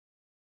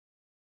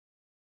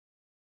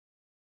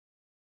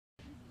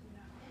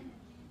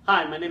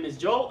Hi, my name is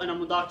Joe and I'm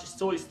with Doctor's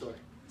Toy Store.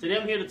 Today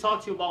I'm here to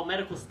talk to you about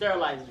medical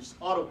sterilizers,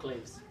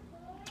 autoclaves.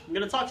 I'm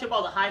going to talk to you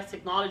about the highest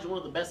technology, one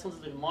of the best ones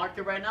in the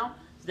market right now.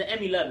 It's the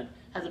M11. It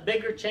has a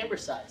bigger chamber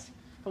size.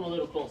 Come a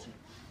little closer.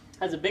 It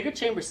has a bigger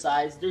chamber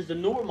size. There's the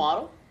newer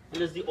model and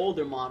there's the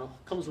older model.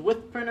 It comes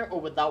with printer or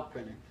without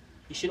printer.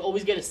 You should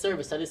always get a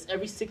service, that is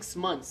every 6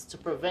 months, to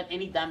prevent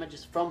any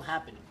damages from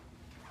happening.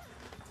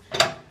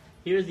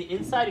 Here's the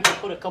inside. You can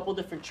put a couple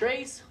different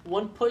trays.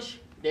 One push,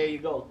 there you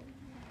go.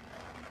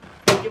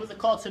 Give us a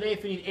call today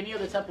if you need any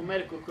other type of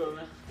medical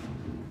equipment.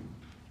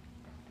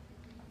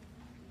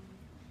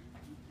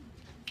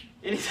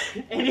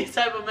 Any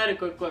type of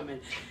medical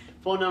equipment.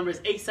 Phone number is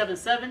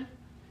 877.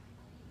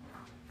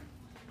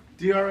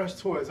 DRS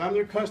Toys. I'm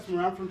their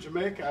customer. I'm from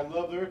Jamaica. I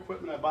love their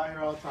equipment. I buy here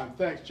all the time.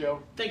 Thanks,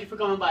 Joe. Thank you for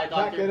coming by,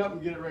 Doctor. Pack it up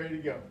and get it ready to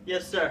go.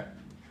 Yes, sir.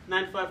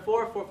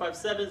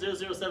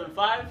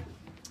 954-457-0075.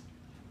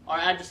 Our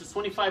address is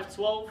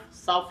 2512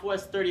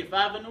 Southwest 30th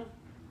Avenue,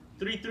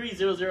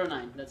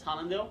 33009. That's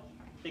Hollandale.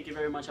 Thank you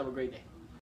very much. Have a great day.